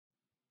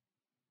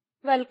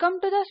Welcome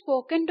to the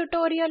spoken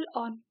tutorial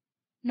on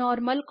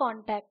normal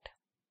contact.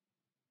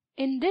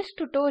 In this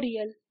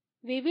tutorial,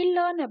 we will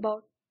learn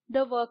about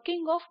the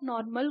working of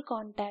normal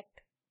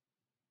contact.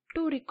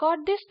 To record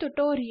this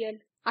tutorial,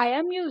 I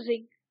am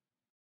using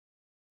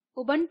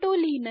Ubuntu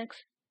Linux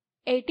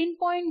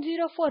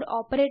 18.04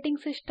 operating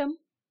system,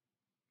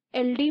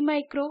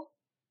 LDmicro,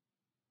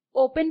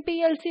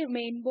 OpenPLC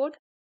Mainboard,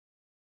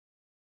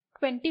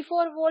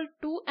 24V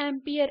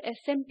 2A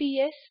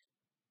SMPS,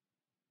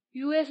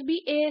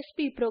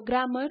 USBasp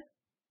programmer,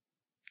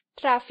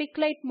 traffic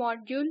light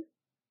module,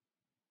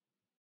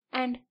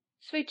 and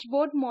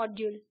switchboard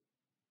module.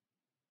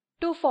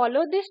 To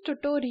follow this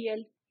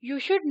tutorial,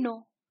 you should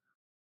know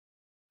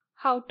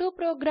how to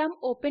program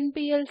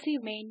OpenPLC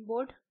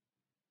Mainboard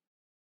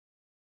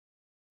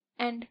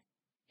and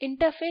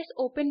interface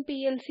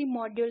OpenPLC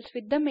modules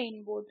with the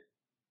mainboard.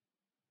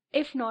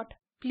 If not,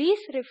 please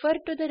refer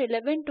to the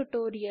relevant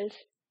tutorials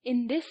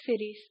in this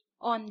series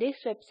on this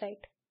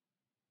website.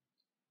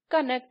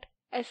 Connect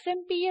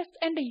SMPS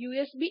and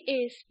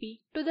USBasp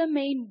to the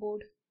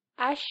mainboard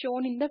as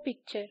shown in the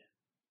picture.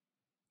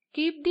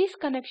 Keep these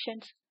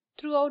connections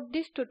throughout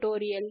this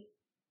tutorial.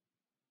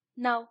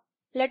 Now,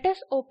 let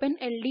us open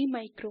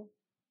LDmicro.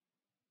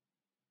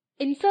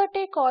 Insert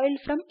a coil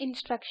from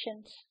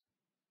instructions.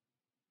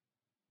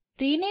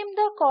 Rename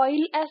the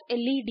coil as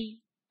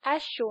LED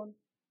as shown.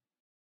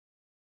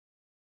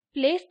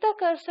 Place the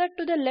cursor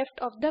to the left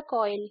of the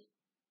coil.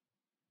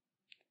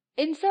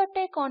 Insert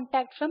a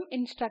contact from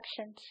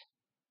instructions.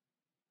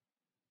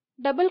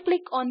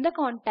 Double-click on the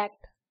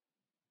contact.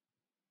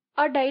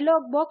 A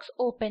dialog box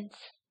opens.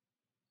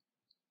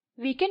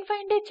 We can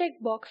find a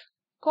checkbox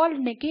called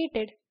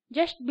Negated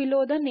just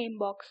below the name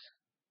box.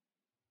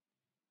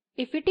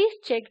 If it is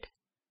checked,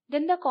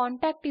 then the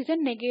contact is a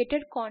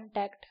negated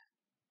contact.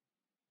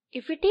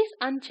 If it is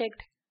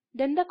unchecked,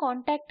 then the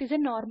contact is a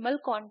normal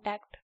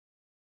contact.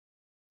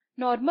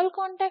 Normal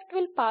contact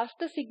will pass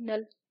the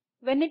signal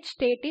when its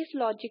state is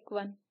logic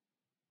 1.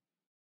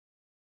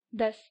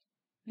 Thus,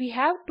 we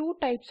have two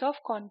types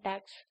of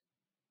contacts.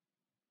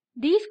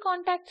 These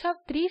contacts have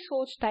three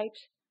source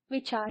types,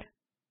 which are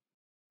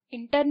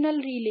internal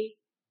relay,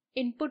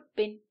 input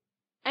pin,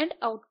 and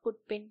output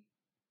pin.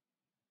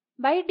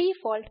 By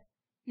default,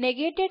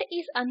 negated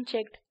is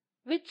unchecked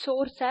with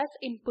source as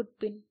input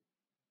pin.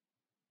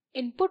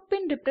 Input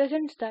pin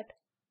represents that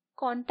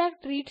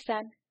contact reads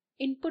an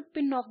input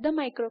pin of the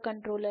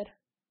microcontroller.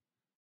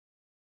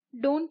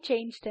 Don't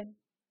change them.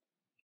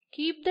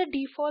 Keep the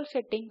default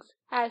settings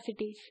as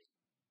it is.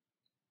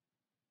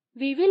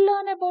 We will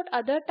learn about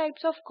other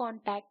types of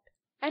contact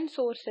and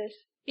sources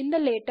in the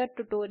later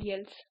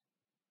tutorials.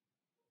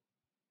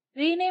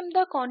 Rename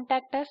the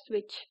contact as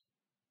switch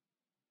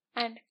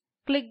and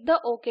click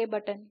the OK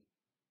button.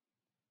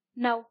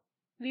 Now,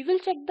 we will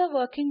check the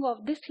working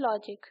of this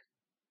logic.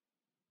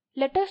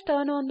 Let us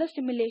turn on the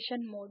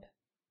simulation mode.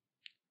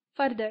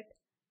 For that,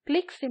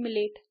 click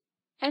Simulate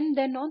and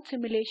then on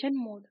Simulation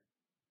mode.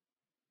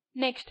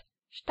 Next,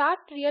 start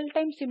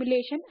real-time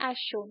simulation as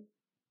shown.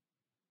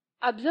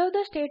 Observe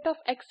the state of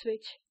X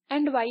switch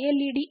and Y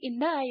LED in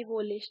the I/O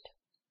list.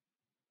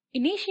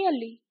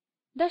 Initially,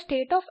 the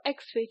state of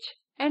X switch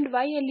and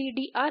Y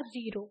LED are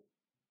 0.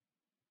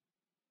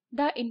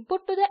 The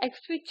input to the X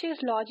switch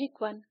is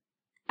logic 1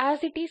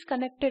 as it is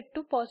connected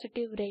to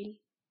positive rail.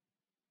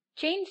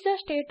 Change the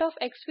state of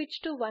X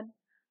switch to 1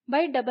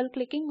 by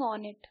double-clicking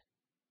on it.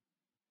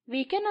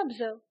 We can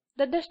observe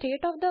that the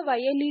state of the Y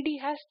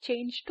LED has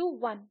changed to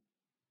 1.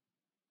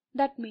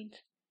 That means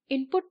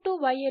input to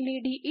Y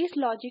LED is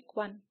logic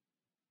 1.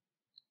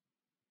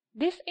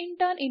 This in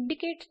turn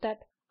indicates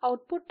that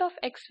output of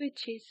X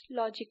switch is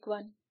logic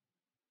 1.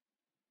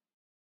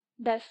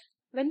 Thus,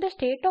 when the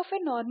state of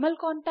a normal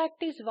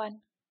contact is 1,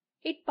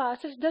 it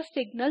passes the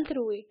signal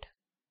through it.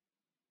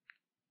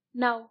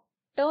 Now,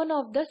 turn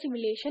off the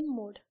simulation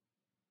mode.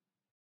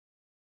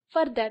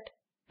 For that,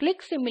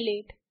 click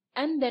Simulate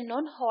and then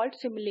on Halt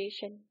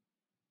Simulation.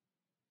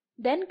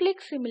 Then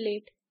click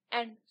Simulate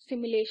and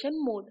Simulation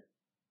mode.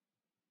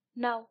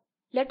 Now,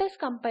 let us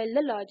compile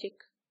the logic.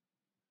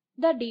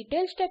 The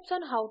detailed steps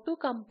on how to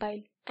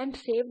compile and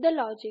save the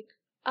logic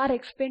are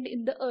explained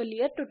in the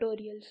earlier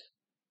tutorials.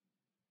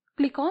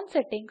 Click on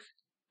Settings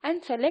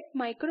and select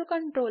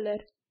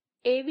Microcontroller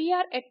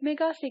AVR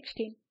Atmega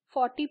 16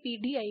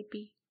 40PD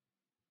IP.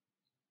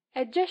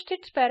 Adjust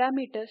its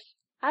parameters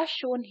as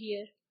shown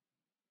here.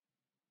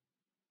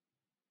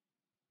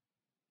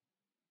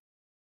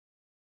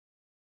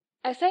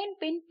 Assign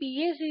pin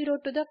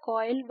PA0 to the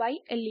coil Y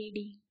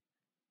LED.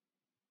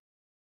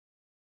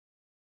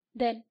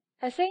 Then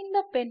assign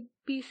the pin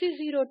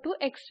PC0 to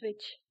X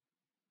switch.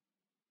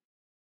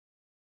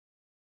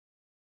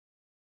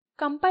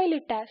 Compile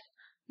it as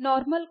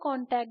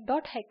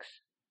normalcontact.hex.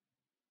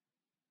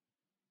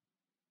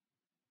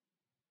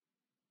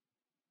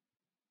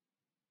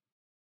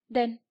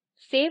 Then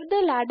save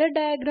the ladder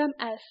diagram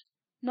as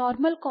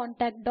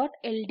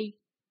normalcontact.ld.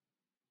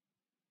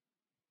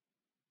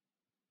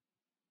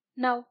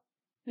 Now,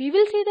 we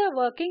will see the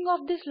working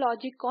of this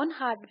logic on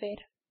hardware.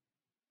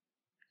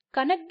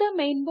 Connect the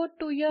mainboard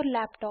to your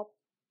laptop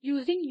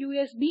using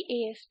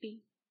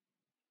USBasp.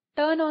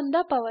 Turn on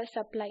the power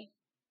supply.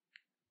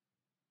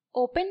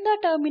 Open the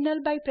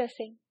terminal by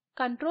pressing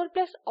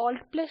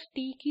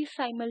Ctrl+Alt+T keys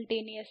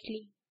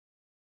simultaneously.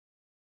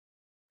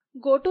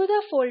 Go to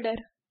the folder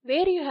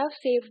where you have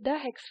saved the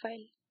hex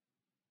file.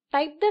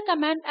 Type the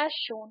command as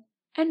shown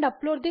and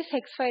upload this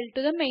hex file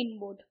to the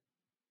mainboard.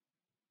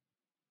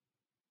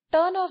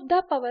 Turn off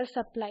the power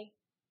supply.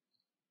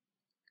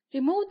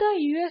 Remove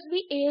the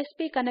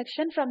USBasp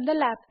connection from the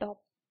laptop.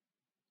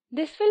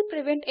 This will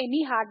prevent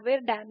any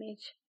hardware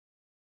damage.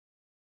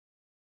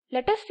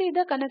 Let us see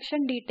the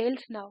connection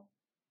details now.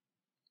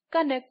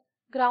 Connect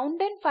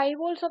ground and 5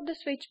 volts of the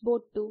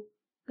switchboard to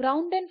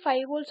ground and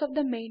 5 volts of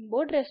the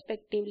mainboard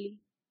respectively.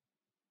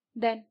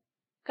 Then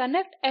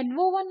connect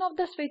NO1 of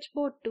the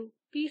switchboard to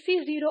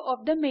PC0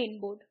 of the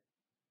mainboard.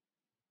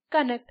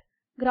 Connect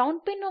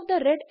ground pin of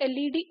the red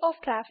LED of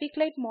traffic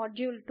light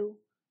module to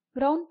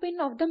ground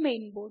pin of the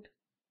mainboard.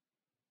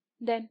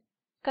 Then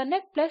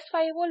connect +5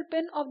 volt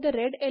pin of the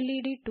red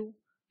LED to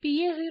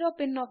PA0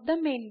 pin of the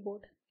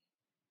mainboard.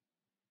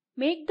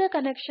 Make the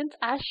connections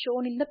as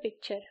shown in the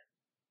picture.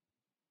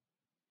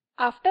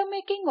 After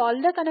making all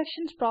the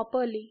connections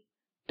properly,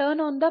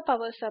 turn on the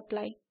power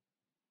supply.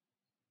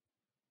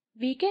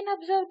 We can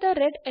observe the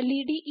red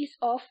LED is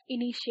off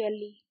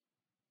initially.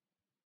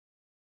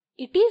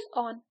 It is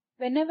on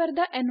whenever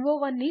the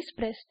NO1 is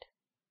pressed.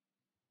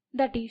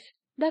 That is,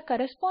 the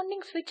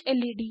corresponding switch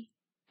LED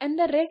and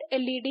the red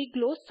LED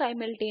glows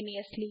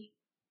simultaneously.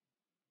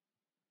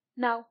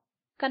 Now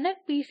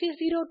connect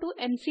PC0 to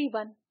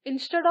NC1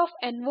 instead of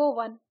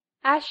NO1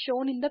 as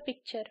shown in the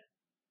picture.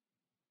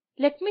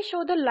 Let me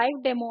show the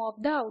live demo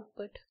of the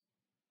output.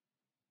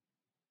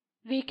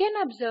 We can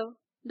observe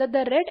that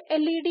the red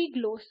LED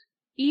glows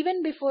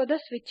even before the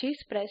switch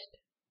is pressed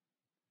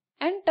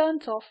and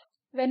turns off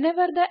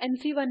whenever the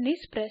NC1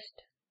 is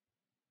pressed.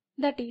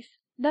 That is,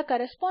 the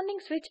corresponding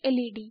switch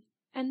LED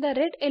and the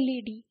red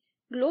LED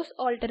glows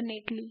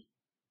alternately.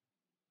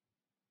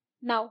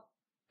 Now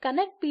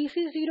connect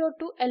PC0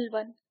 to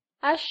L1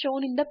 as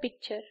shown in the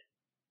picture.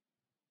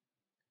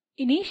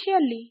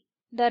 Initially,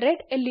 the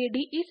red LED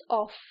is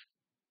off.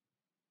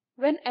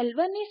 When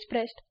L1 is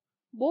pressed,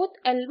 both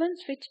L1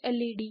 switch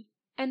LED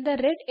and the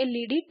red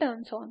LED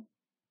turns on.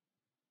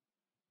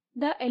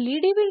 The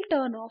LED will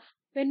turn off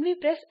when we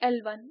press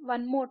L1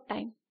 one more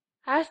time,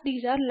 as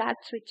these are latch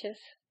switches.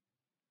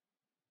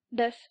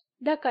 Thus,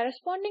 the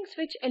corresponding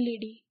switch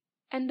LED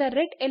and the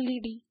red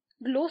LED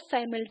glows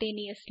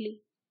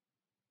simultaneously.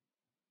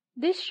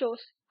 This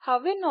shows how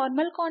a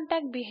normal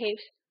contact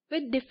behaves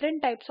with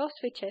different types of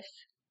switches.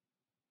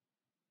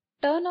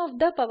 Turn off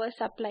the power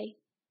supply.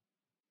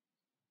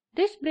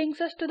 This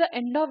brings us to the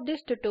end of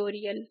this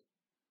tutorial.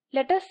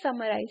 Let us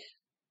summarize.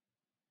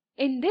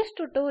 In this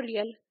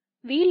tutorial,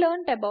 we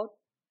learnt about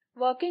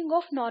working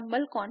of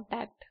normal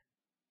contact.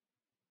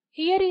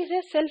 Here is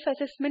a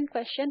self-assessment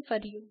question for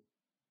you.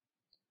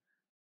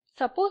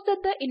 Suppose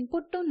that the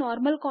input to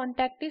normal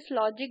contact is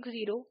logic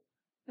 0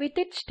 with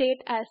its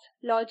state as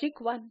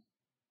logic 1.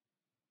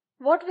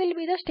 What will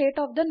be the state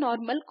of the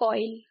normal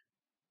coil?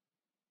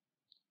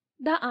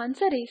 The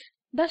answer is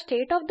the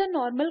state of the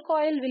normal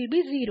coil will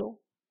be 0.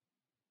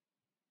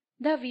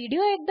 The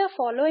video at the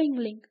following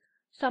link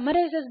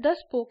summarizes the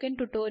spoken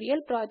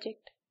tutorial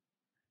project.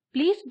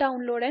 Please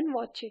download and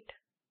watch it.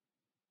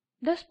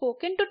 The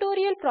spoken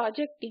tutorial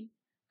project team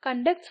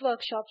conducts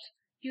workshops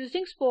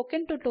using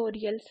spoken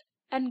tutorials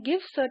and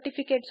gives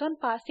certificates on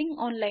passing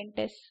online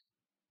tests.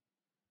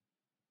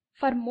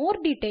 For more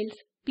details,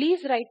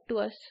 please write to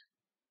us.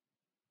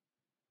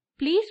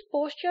 Please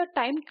post your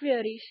timed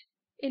queries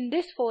in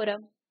this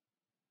forum.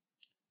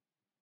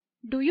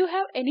 Do you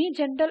have any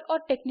general or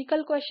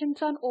technical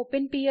questions on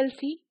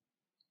OpenPLC?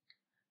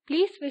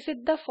 Please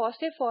visit the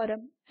FOSSEE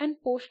forum and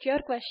post your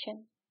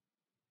question.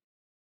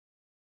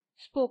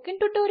 Spoken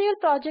Tutorial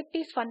project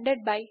is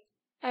funded by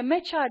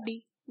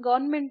MHRD,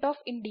 Government of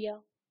India.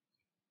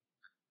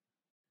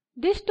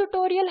 This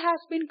tutorial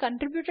has been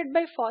contributed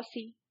by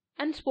FOSSEE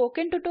and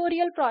Spoken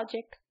Tutorial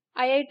project,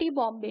 IIT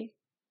Bombay.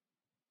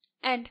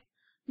 And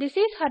this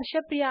is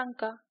Harsha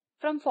Priyanka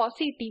from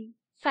FOSSEE team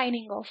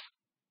signing off.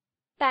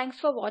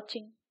 Thanks for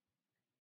watching.